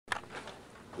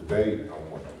today I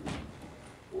want to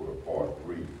go to part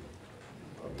 3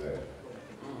 of that.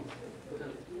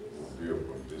 We'll deal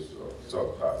from this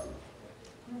subtopic,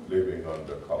 living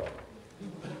undercover.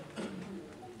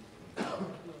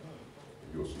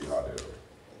 You'll see how that'll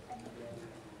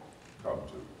come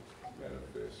to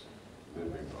manifest,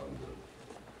 living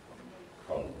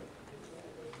undercover.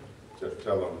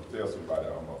 Tell somebody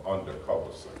I'm an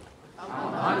undercover saint. I'm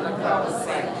an undercover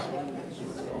saint.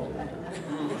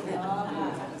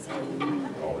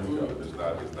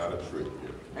 It's not a trick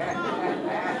here. I'm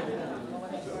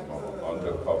an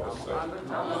undercover saint.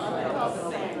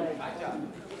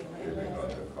 Living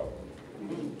undercover.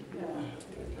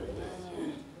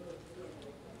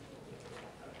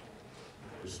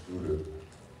 Let's do the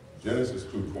Genesis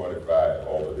 2:25,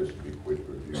 all of this will be quick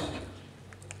review.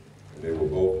 And they were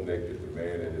both naked, the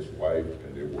man and his wife,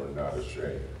 and they were not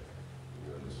ashamed.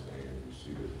 You understand? You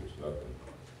see that there's nothing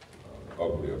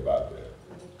ugly about that.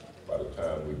 By the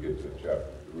time we get to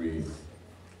chapter 3,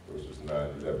 verses 9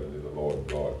 and 11, then the Lord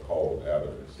God called Adam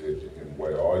and said to him,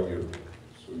 "Where are you?"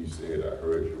 So he said, "I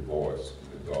heard your voice in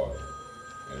the garden,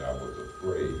 and I was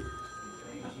afraid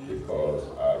because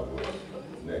I was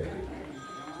naked,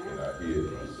 and I hid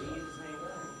myself."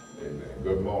 Amen.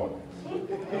 Good morning.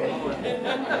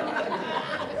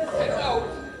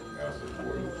 Answer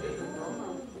for you.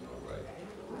 All right.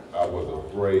 I was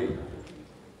afraid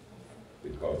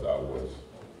because I was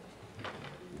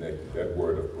naked. That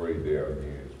word "afraid" there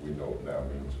again, as we know now,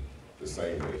 means the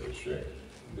same as ashamed.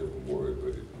 Different word,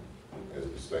 but it has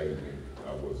the same meaning.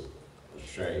 I was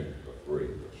ashamed, afraid,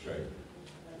 ashamed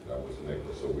that I was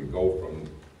naked. So we go from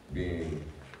being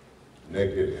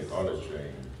naked and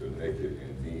unashamed to naked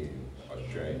and being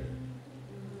ashamed.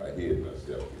 I hid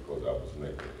myself because I was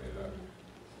naked, and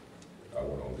I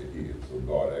went on to hid. So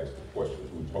God asked the question,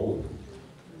 who told you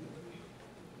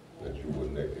that you were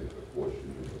naked? Of course, you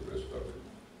knew the rest of it.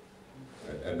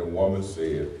 And the woman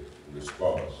said in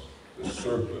response, the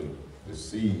serpent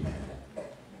deceived me.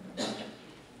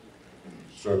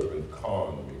 Serpent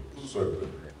conned me.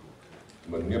 Serpent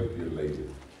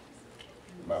manipulated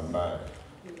my mind.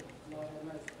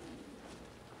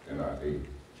 And I ate.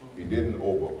 He didn't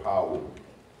overpower me.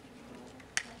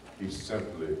 He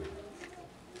simply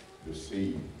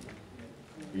deceived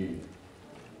me. He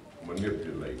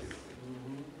manipulated me.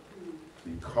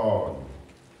 He conned me.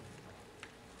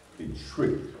 He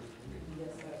tricked me.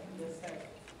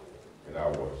 And I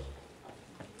was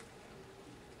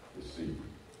deceived.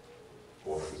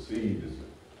 Or deceived is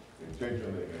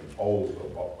intentionally impose a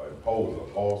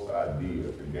false idea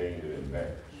to gain an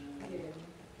advantage.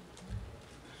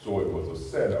 So it was a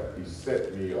setup. He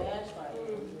set me up.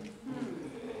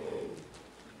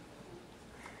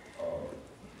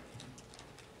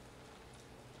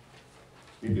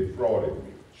 He defrauded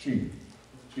me,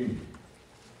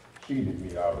 cheated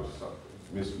me out of something,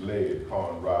 misled,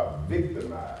 conned, robbed,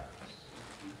 victimized,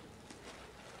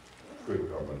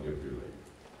 tricked, or manipulated.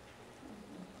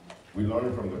 We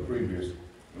learned from the previous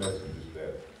messages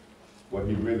that what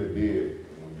he really did,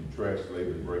 and when you translate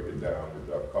and break it down, which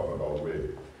I've covered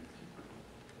already,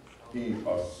 he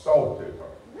assaulted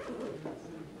her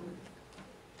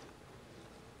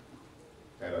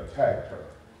and attacked her.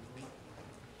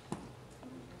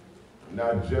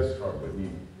 Not just her, but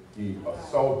he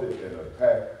assaulted and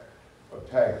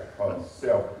attacked her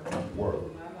self-worth.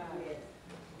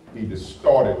 He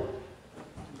distorted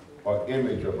her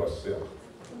image of herself.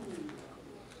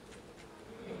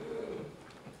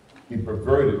 He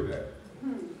perverted that.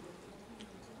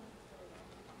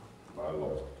 My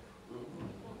Lord.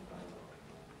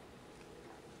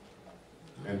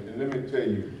 And let me tell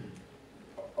you,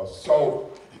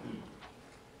 assault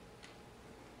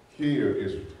here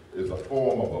is a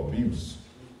form of abuse.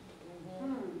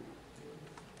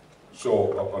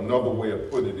 So another way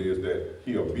of putting it is that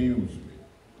he abused me.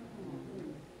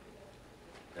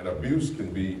 And abuse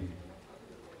can be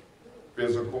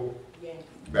physical,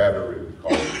 battery,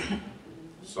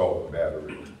 assault,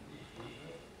 battery.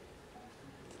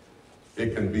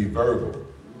 It can be verbal,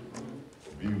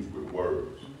 abuse with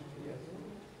words.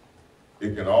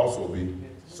 It can also be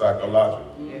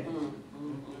psychological.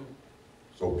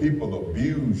 So people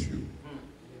abuse you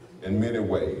in many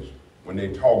ways. When they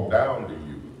talk down to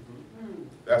you,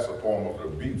 that's a form of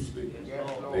abuse.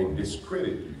 They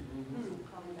discredit you.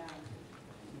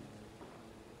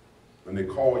 When they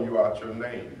call you out your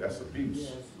name, that's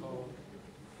abuse.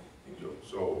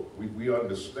 So we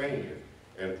understand,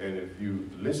 and if you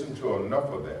listen to enough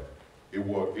of that, it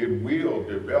will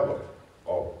develop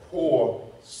a poor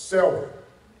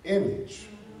self-image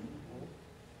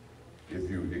if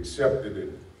you accept it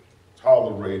and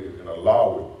tolerate it and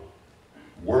allow it.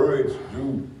 Words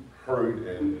do hurt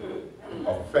and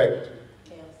affect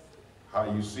how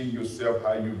you see yourself,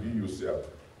 how you view yourself.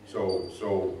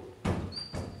 So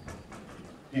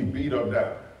he beat her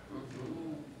down.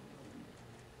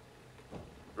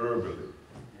 Verbally,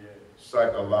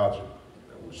 psychologically,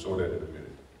 and we'll show that in a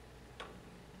minute.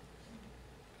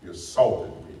 He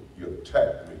assaulted me, he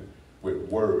attacked me with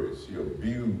words, he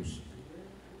abused me,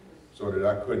 so that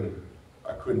I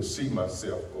couldn't see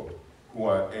myself for who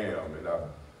I am, and I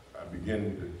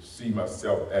began to see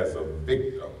myself as a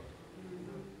victim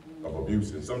of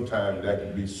abuse. And sometimes that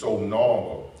can be so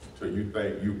normal till you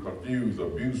think you confuse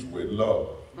abuse with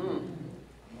love. Come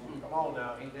on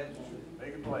now, ain't that true?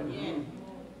 Make it plain. Yeah.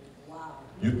 Wow.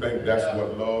 You think that's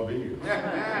what love is.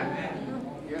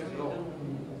 Yes, Lord.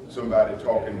 Somebody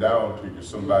talking down to you,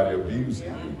 somebody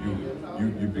abusing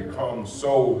you. You become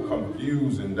so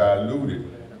confused and diluted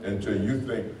until you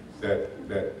think that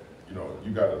you know,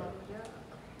 you gotta,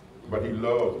 but he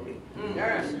loves me.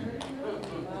 Yes.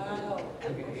 Wow.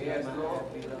 Yes, Lord.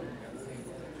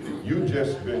 You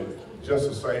just been just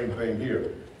the same thing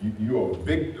here. You're a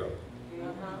victim.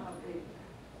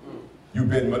 You've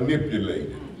been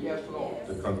manipulated Yes, Lord.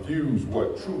 to confuse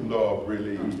what true love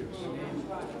really is.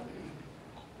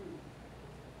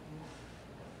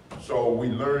 So we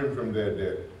learned from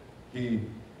that he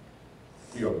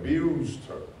abused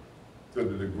her to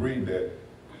the degree that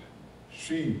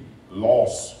she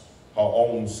lost her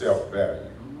own self-value.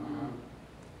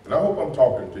 And I hope I'm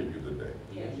talking to you today.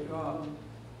 Yes, God.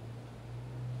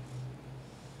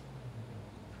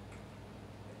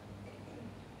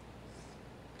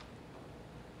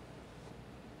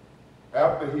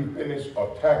 After he finished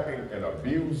attacking and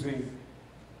abusing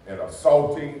and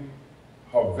assaulting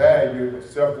her value, her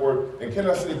self-worth, and can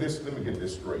I say this, let me get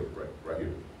this straight right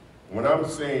here. When I'm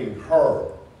saying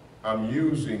her, I'm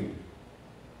using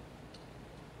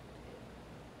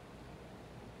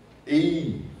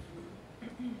Eve,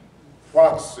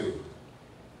 proxy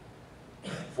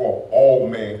for all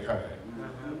mankind.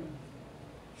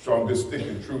 So I'm just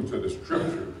sticking true to the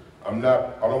scripture. I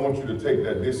don't want you to take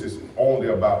that this is only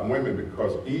about women,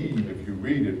 because Eve, if you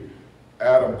read it,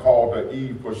 Adam called her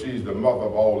Eve for she's the mother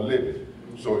of all living.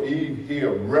 So Eve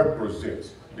here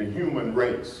represents the human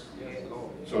race.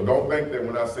 So don't think that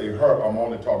when I say her, I'm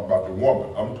only talking about the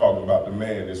woman. I'm talking about the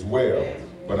man as well.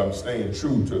 But I'm staying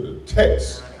true to the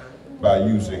text by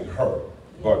using her.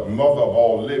 But mother of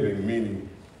all living, meaning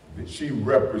that she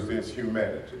represents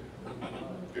humanity.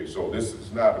 Okay, so this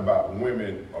is not about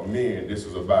women or men. This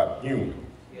is about humanity.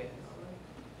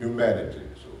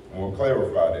 So I'm going to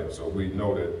clarify that so we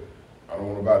know that I don't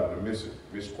want nobody to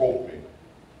misquote me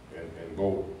and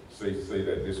go say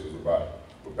that this was about,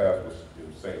 the pastor was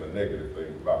saying a negative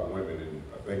thing about women, and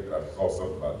I think I saw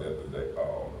something about that today.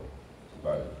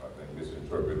 Somebody, I think,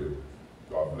 misinterpreted.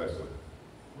 God bless him.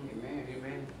 Amen,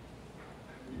 amen.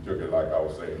 He took it like I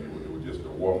was saying it was just a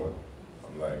woman.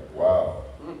 I'm like, wow.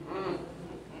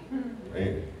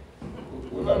 Man,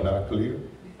 was I not clear?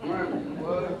 I'm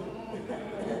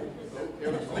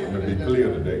going to be clear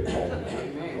today.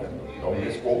 Don't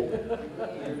misquote me.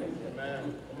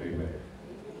 Amen.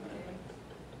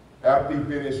 After he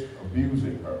finished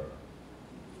abusing her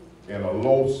in a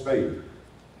low state,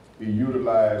 he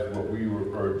utilized what we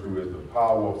refer to as the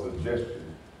power of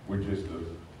suggestion, which is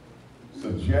to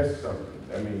suggest something.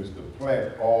 That means to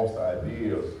plant false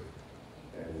ideas.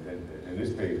 And in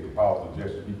this case, the power of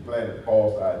suggestion, he planted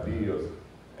false ideas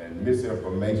and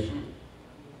misinformation.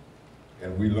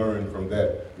 And we learn from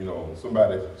that, you know,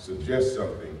 somebody suggests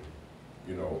something,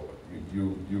 you know,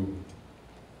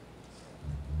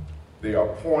 they are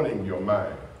pointing your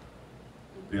mind.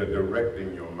 They are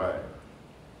directing your mind.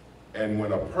 And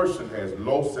when a person has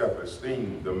low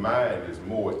self-esteem, the mind is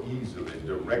more easily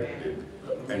directed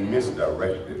and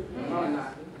misdirected.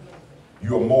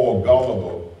 You are more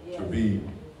gullible to be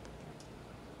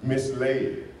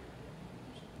misled,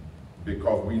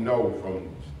 because we know from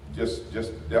just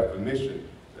definition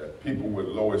that people with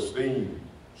low esteem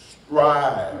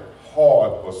strive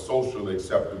hard for social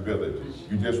acceptability.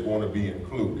 You just want to be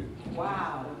included.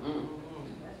 Wow.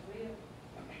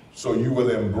 So you will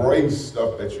embrace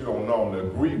stuff that you don't normally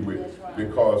agree with,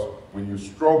 because when you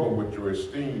struggle with your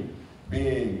esteem,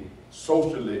 being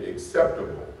socially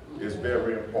acceptable is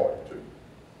very important to you.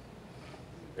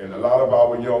 And a lot of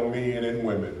our young men and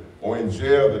women are in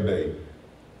jail today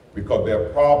because their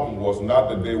problem was not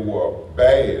that they were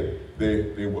bad,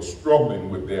 they were struggling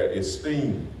with their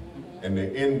esteem. And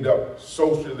they end up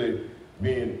socially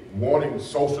wanting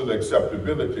social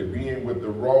acceptability, being with the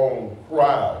wrong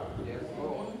crowd.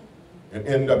 And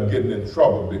end up getting in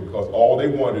trouble because all they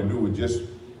want to do is just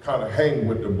kind of hang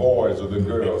with the boys or the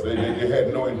girls. They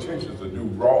had no intentions to do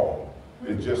wrong.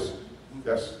 It just,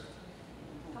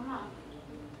 Come on.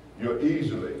 you're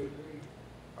easily.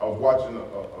 I was watching a